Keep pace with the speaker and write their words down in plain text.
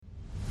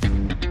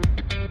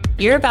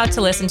You're about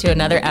to listen to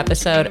another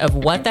episode of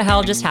What the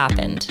Hell Just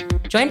Happened.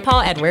 Join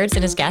Paul Edwards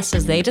and his guests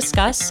as they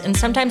discuss and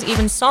sometimes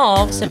even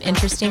solve some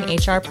interesting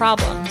HR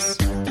problems.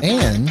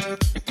 And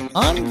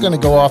I'm going to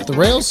go off the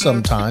rails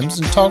sometimes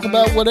and talk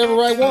about whatever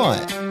I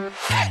want.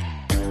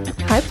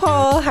 Hi,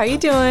 Paul. How are you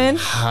doing?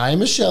 Hi,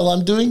 Michelle.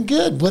 I'm doing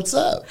good. What's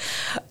up?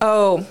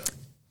 Oh,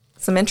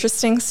 some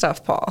interesting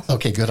stuff, Paul.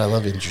 Okay, good. I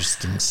love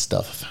interesting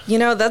stuff. You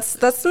know, that's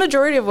the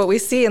majority of what we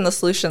see in the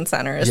Solution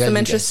Center is some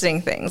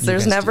interesting things.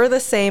 There's never the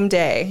same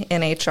day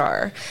in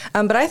HR.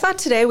 But I thought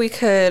today we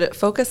could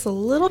focus a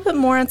little bit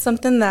more on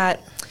something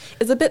that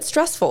is a bit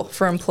stressful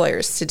for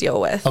employers to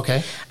deal with.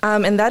 Okay.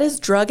 And that is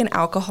drug and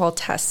alcohol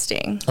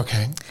testing.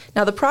 Okay.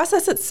 Now, the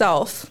process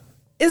itself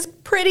is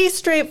pretty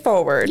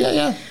straightforward.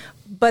 Yeah.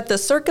 But the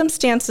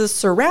circumstances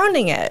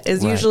surrounding it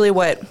is usually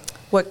what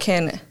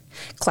can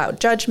cloud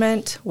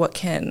judgment, what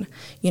can,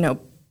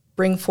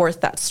 bring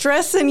forth that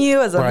stress in you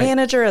as a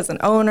manager, as an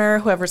owner,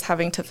 whoever's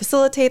having to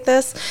facilitate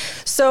this.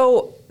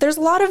 So there's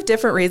a lot of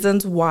different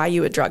reasons why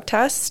you would drug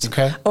test.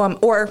 Okay.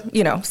 Or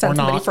send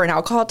somebody for an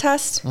alcohol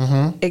test.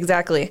 Mm-hmm.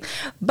 Exactly.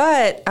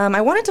 But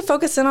I wanted to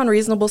focus in on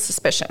reasonable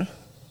suspicion.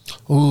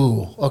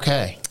 Ooh,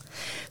 okay.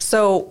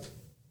 So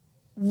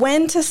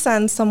when to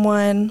send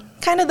someone,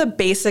 kind of the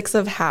basics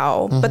of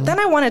how. Mm-hmm. But then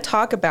I want to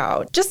talk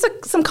about just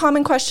some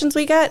common questions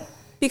we get,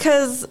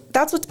 because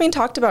that's what's being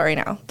talked about right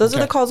now. Those are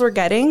the calls we're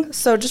getting.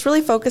 So just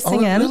really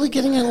focusing in. Are we really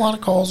getting a lot of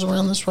calls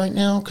around this right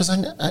now? Because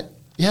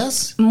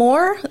yes?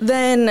 More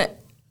than,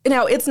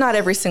 it's not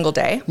every single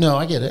day. No,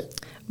 I get it.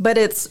 But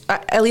it's,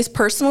 at least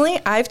personally,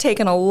 I've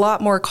taken a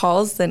lot more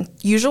calls than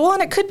usual.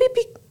 And it could be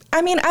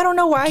I don't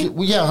know why.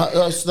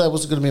 Yeah, so that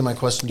was going to be my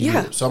question to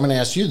you. So I'm going to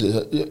ask you,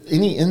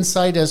 any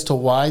insight as to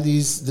why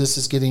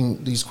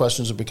these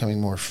questions are becoming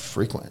more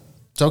frequent?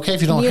 It's okay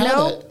if you don't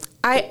have it.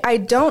 I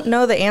don't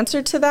know the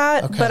answer to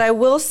that, but I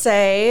will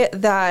say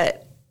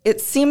that it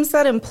seems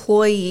that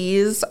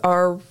employees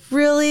are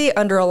really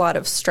under a lot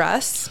of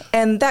stress,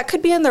 and that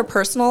could be in their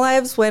personal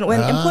lives. When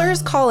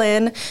employers call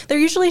in, they're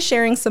usually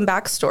sharing some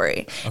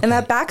backstory, and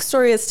that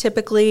backstory is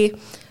typically,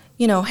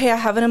 hey, I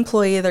have an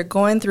employee, they're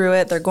going through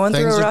it, they're going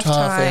through a rough Things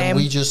are tough, time. And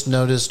we just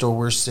noticed, or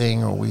we're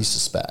seeing, or we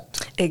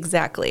suspect.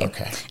 Exactly.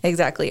 Okay.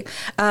 Exactly.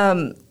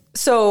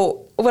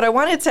 So what I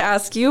wanted to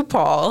ask you,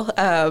 Paul,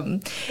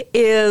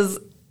 is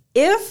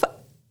if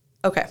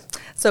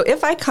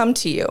I come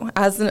to you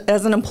as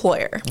an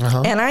employer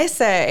and I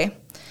say,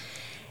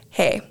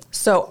 hey,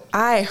 so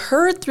I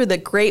heard through the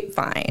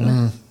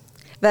grapevine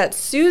that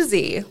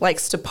Susie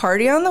likes to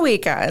party on the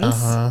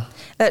weekends,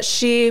 that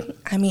she,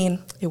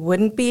 it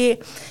wouldn't be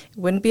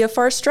a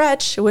far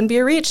stretch, it wouldn't be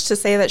a reach to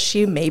say that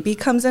she maybe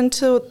comes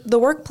into the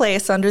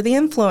workplace under the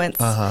influence.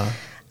 I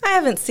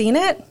haven't seen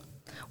it.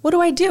 What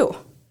do I do?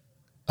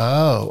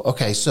 Oh,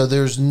 okay. So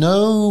there's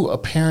no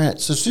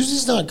apparent, so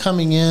Susie's not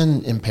coming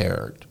in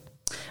impaired.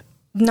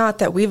 Not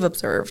that we've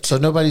observed. So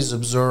nobody's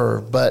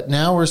observed. But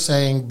now we're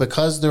saying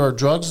because there are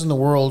drugs in the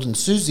world and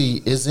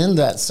Susie is in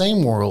that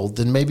same world,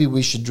 then maybe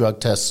we should drug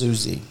test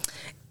Susie.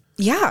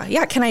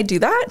 Yeah. Can I do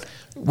that?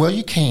 Well,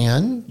 you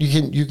can. But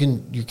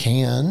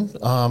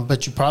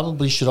you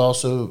probably should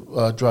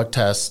also drug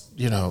test,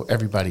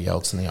 everybody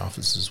else in the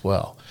office as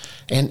well.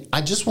 And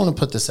I just want to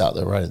put this out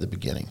there right at the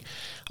beginning.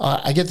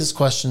 I get this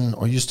question,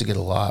 or used to get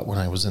a lot when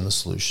I was in the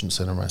Solution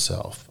Center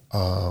myself.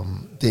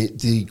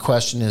 The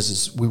question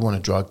is we want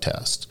to drug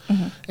test.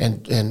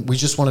 And we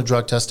just want to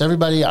drug test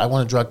everybody. I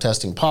want a drug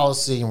testing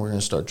policy, and we're going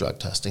to start drug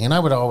testing. And I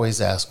would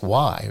always ask,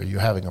 why? Are you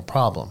having a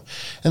problem?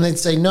 And they'd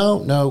say,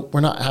 no,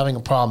 we're not having a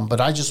problem, but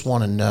I just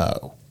want to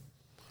know.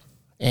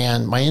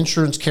 And my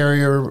insurance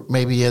carrier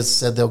maybe has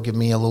said they'll give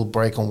me a little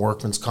break on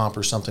workman's comp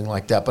or something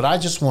like that, but I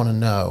just want to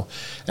know.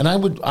 And I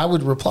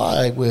would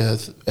reply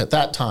with, at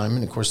that time,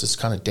 and of course this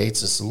kind of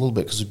dates us a little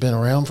bit because we've been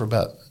around for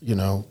about,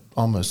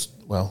 almost,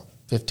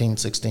 15,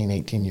 16,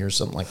 18 years,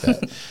 something like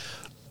that,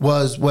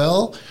 was,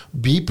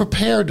 be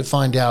prepared to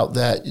find out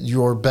that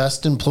your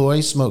best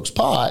employee smokes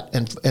pot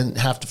and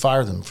have to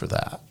fire them for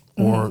that.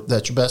 Or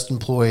that your best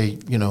employee,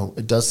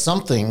 does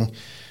something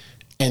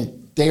and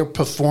they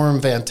perform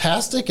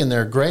fantastic and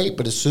they're great,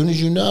 but as soon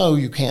as you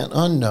can't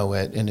unknow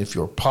it. And if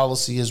your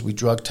policy is we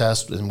drug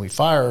test and we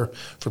fire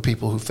for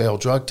people who fail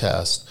drug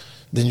tests,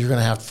 then you're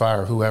going to have to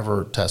fire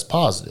whoever tests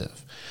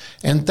positive.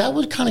 And that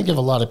would kind of give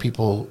a lot of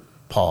people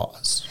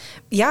pause.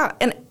 Yeah.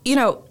 And,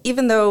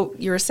 even though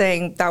you were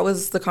saying that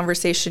was the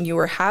conversation you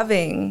were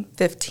having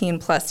 15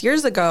 plus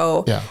years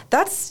ago,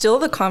 that's still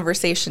the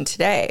conversation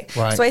today.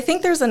 Right. So I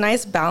think there's a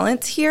nice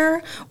balance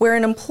here where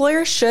an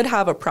employer should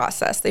have a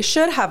process. They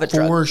should have a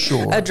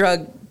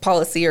drug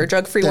policy or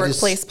drug-free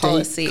workplace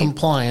policy.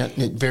 Compliant.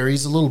 It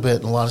varies a little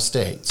bit in a lot of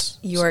states.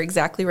 You are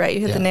exactly right.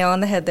 You hit the nail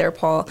on the head there,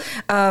 Paul.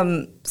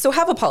 So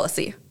have a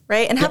policy.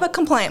 Right? And have a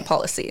compliant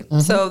policy.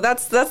 So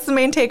that's the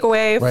main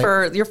takeaway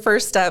for your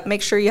first step.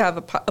 Make sure you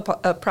have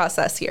a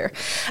process here.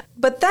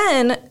 But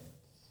then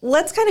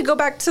let's kind of go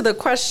back to the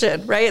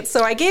question, right?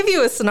 So I gave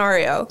you a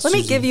scenario. Let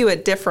me give you a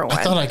different one.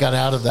 I thought I got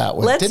out of that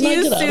one. Let's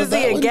use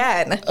Susie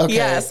again. Okay.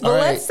 Yes. But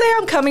let's say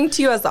I'm coming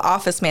to you as the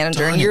office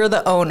manager and you're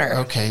the owner.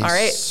 Okay. All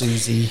right.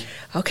 Susie.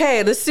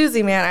 Okay. The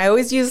Susie, man. I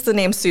always use the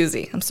name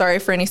Susie. I'm sorry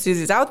for any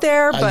Susies out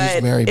there, but I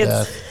use Mary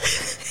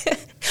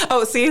Beth.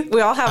 Oh, see,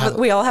 we all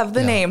have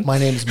the name. My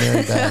name is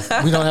Mary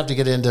Beth. We don't have to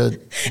get into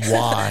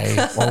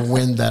why or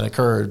when that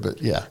occurred,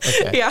 but yeah.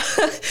 Okay. Yeah.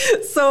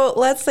 So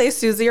let's say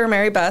Susie or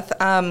Mary Beth.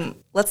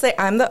 Let's say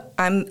I'm the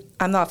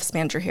office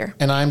manager here,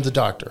 and I'm the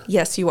doctor.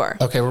 Yes, you are.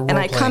 Okay, we're role and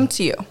I playing. come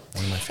to you,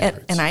 one of my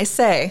favorites. and I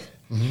say,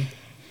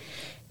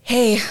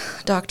 "Hey,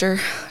 Dr.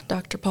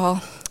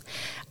 Paul,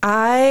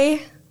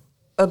 I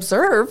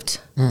observed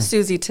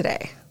Susie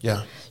today.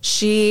 Yeah.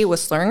 She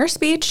was slurring her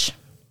speech.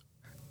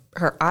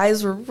 Her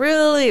eyes were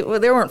they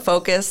weren't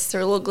focused.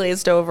 They're a little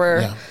glazed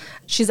over. Yeah.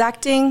 She's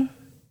acting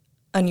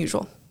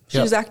unusual. She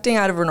Yep. was acting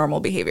out of her normal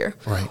behavior.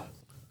 Right.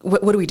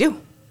 What do we do?"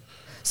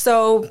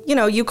 So,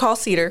 you call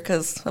Cedar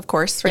because, of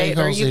course, right?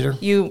 Yeah,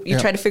 you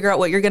try to figure out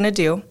what you're going to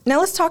do. Now,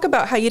 let's talk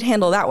about how you'd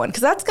handle that one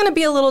because that's going to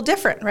be a little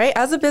different, right?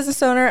 As a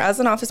business owner, as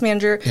an office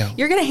manager,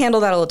 you're going to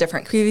handle that a little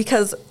different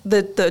because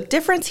the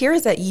difference here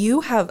is that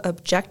you have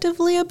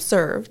objectively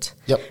observed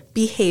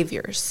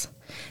behaviors.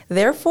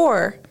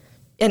 Therefore,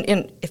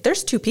 and if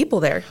there's two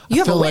people there, you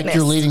have a witness. I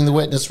feel like you're leading the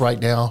witness right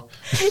now.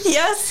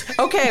 Yes.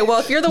 Okay.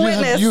 Well, if you're the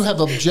witness. You have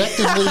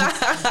objectively...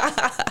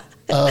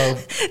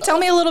 Tell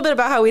me a little bit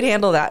about how we'd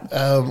handle that.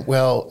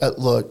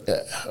 Look,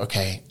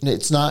 okay.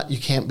 It's not, you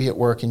can't be at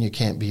work and you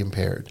can't be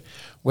impaired.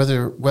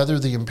 Whether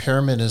the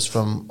impairment is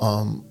from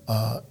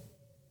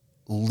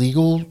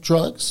legal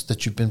drugs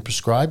that you've been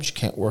prescribed, you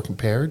can't work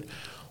impaired,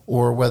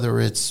 or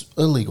whether it's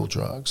illegal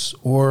drugs,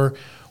 or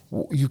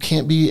you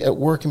can't be at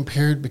work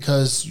impaired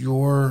because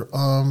your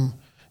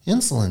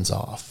insulin's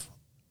off.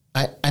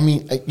 I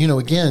mean,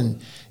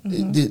 again,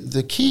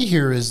 the key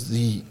here is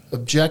the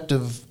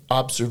objective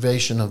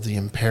observation of the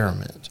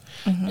impairment.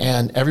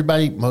 And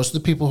everybody, most of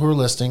the people who are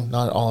listening,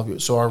 not all of you,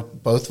 so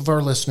both of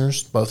our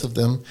listeners, both of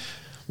them,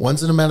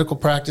 one's in a medical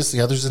practice,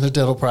 the other's in a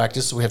dental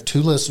practice, so we have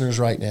two listeners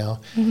right now.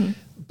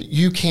 But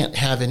you can't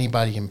have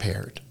anybody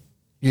impaired.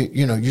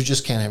 You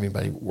just can't have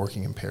anybody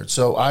working impaired.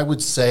 So I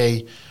would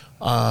say,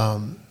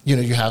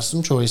 you have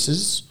some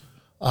choices.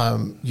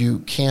 You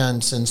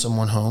can send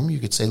someone home. You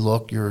could say,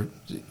 look,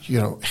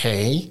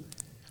 hey,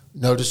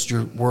 noticed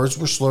your words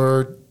were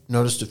slurred,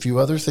 noticed a few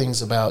other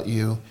things about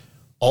you.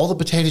 All the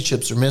potato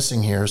chips are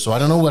missing here, so I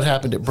don't know what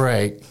happened at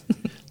break.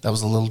 That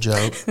was a little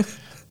joke.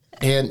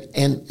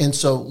 And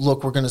so,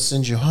 look, we're going to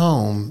send you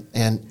home,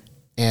 and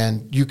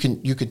you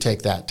could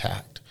take that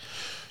tact.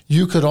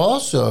 You could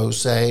also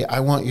say, I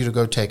want you to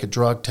go take a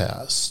drug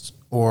test,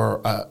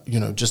 or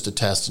just a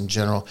test in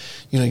general.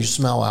 You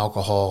smell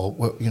alcohol,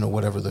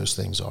 whatever those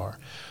things are.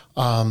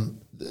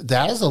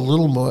 That is a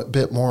little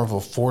bit more of a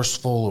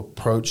forceful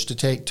approach to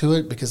take to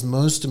it because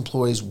most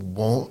employees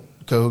won't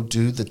go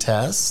do the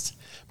test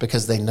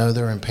because they know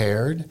they're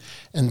impaired,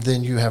 and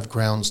then you have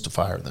grounds to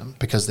fire them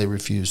because they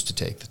refuse to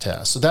take the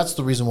test. So that's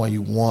the reason why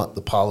you want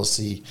the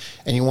policy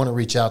and you want to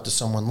reach out to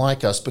someone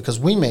like us because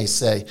we may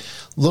say,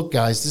 look,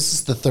 guys, this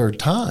is the third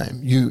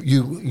time.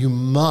 You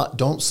must,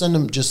 don't send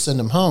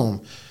them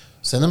home.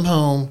 Send them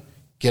home,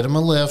 get them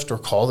a lift or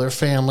call their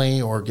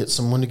family or get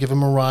someone to give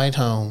them a ride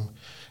home.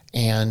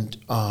 And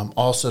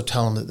also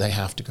tell them that they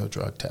have to go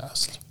drug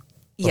test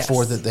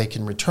before that they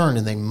can return,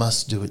 and they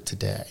must do it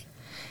today.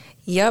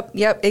 Yep,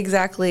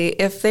 exactly.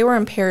 If they were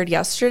impaired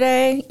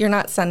yesterday, you're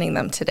not sending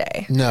them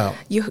today. No.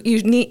 You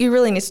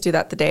really need to do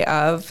that the day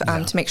of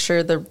to make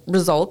sure the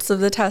results of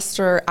the test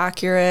are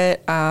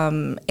accurate.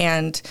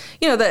 And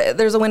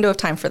there's a window of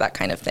time for that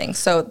kind of thing.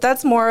 So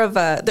that's more of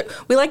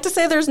we like to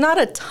say there's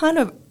not a ton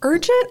of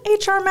urgent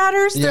HR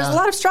matters. Yeah. There's a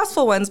lot of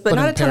stressful ones, but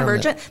not a ton of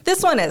urgent.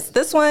 This one is.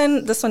 This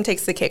one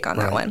takes the cake on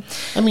that one.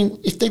 I mean,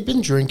 if they've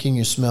been drinking,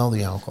 you smell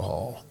the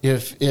alcohol.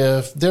 If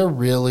they're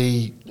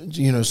really,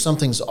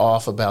 something's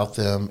off about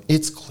them,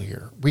 it's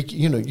clear.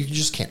 You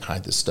just can't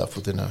hide this stuff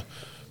within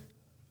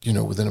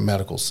a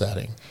medical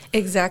setting.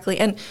 Exactly.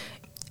 And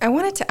I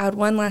wanted to add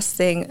one last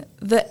thing.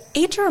 The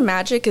HR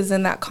magic is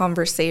in that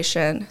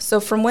conversation.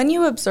 So from when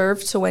you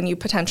observe to when you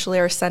potentially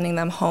are sending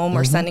them home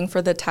or sending for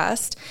the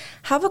test,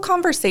 have a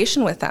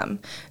conversation with them.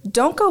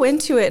 Don't go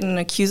into it in an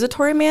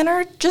accusatory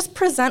manner. Just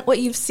present what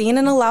you've seen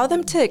and allow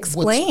them to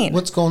explain.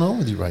 What's going on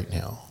with you right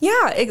now?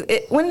 Yeah.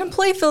 When an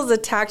employee feels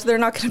attacked, they're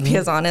not going to be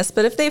as honest.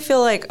 But if they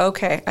feel like,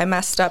 okay, I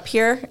messed up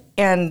here,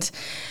 and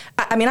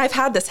I mean, I've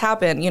had this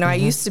happen. I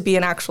used to be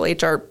an actual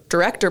HR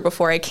director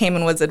before I came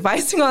and was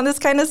advising on this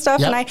kind of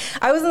stuff. Yep. And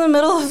I was in the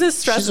middle of these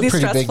stressful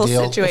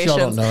situations. If y'all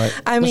don't know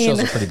it, Michelle's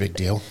a pretty big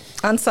deal.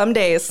 On some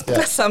days.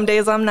 Yeah. Some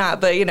days I'm not.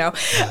 But,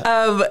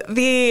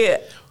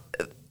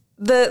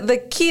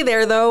 the key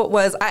there, though,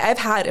 was I've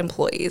had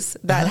employees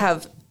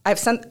that I've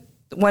sent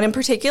one in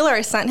particular.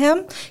 I sent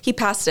him. He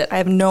passed it. I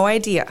have no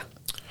idea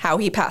how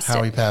he passed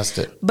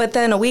it. But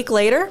then a week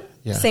later,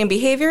 same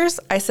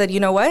behaviors. I said, you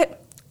know what?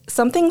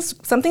 Something's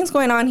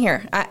going on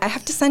here. I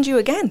have to send you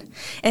again.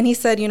 And he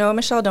said,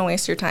 Michelle, don't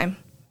waste your time.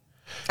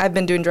 I've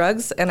been doing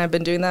drugs and I've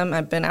been doing them.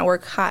 I've been at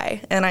work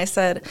high. And I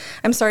said,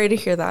 I'm sorry to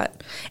hear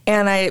that.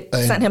 And I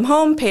sent him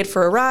home, paid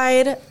for a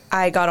ride.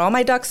 I got all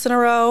my ducks in a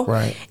row.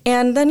 Right.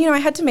 And then, I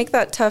had to make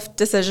that tough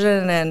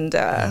decision. And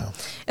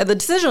the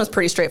decision was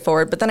pretty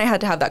straightforward. But then I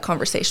had to have that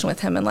conversation with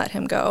him and let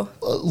him go.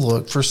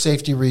 Look, for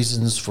safety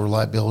reasons, for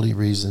liability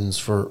reasons,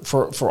 for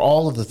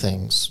all of the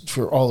things,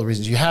 for all the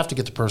reasons, you have to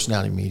get the person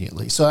out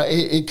immediately. So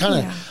it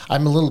kind of,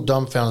 I'm a little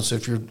dumbfounded. So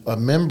if you're a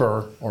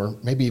member or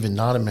maybe even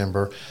not a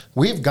member,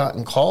 we've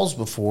gotten calls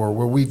before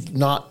where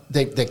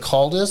they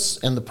called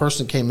us and the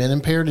person came in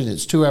impaired and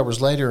it's 2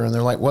 hours later and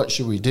they're like, what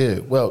should we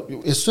do? Well,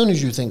 as soon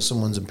as you think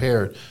someone's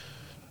impaired,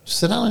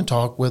 sit down and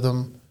talk with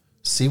them,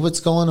 see what's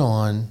going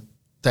on.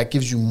 That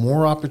gives you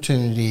more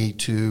opportunity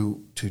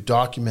to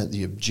document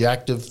the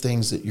objective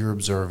things that you're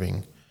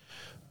observing,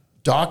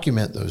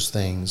 document those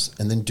things,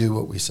 and then do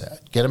what we said.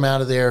 Get them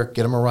out of there,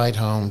 get them a ride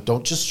home.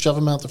 Don't just shove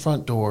them out the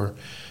front door.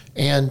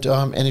 And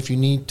if you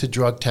need to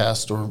drug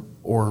test or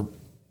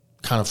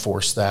kind of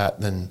force that,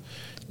 then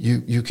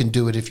you can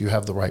do it if you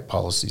have the right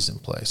policies in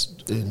place.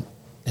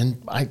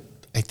 And I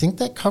think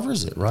that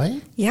covers it,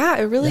 right? Yeah,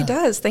 it really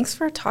does. Thanks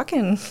for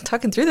talking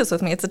through this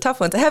with me. It's a tough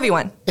one. It's a heavy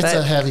one. It's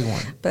a heavy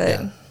one.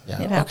 But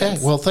yeah. Okay.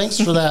 Well,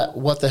 thanks for that.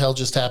 What the hell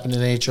just happened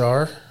in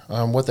HR?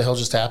 What the hell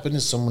just happened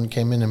is someone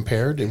came in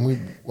impaired, and we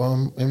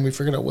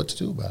figured out what to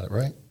do about it,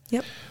 right?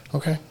 Yep.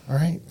 Okay. All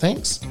right.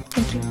 Thanks.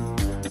 Thank you.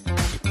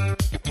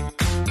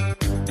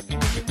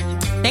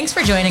 Thanks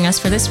for joining us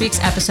for this week's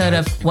episode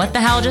of What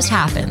the Hell Just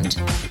Happened.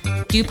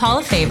 Do Paul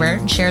a favor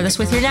and share this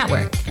with your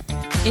network.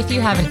 If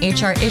you have an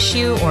HR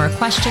issue or a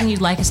question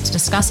you'd like us to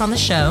discuss on the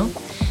show,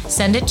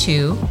 send it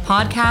to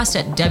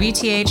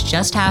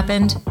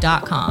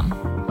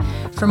podcast@wthjusthappened.com.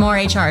 For more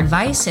HR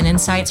advice and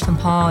insights from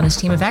Paul and his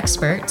team of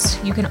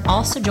experts, you can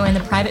also join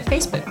the private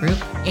Facebook group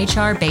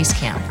HR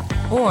Basecamp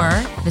or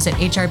visit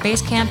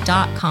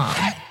hrbasecamp.com.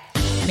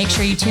 Make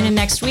sure you tune in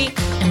next week,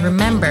 and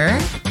remember,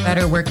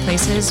 better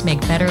workplaces make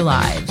better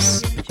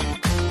lives.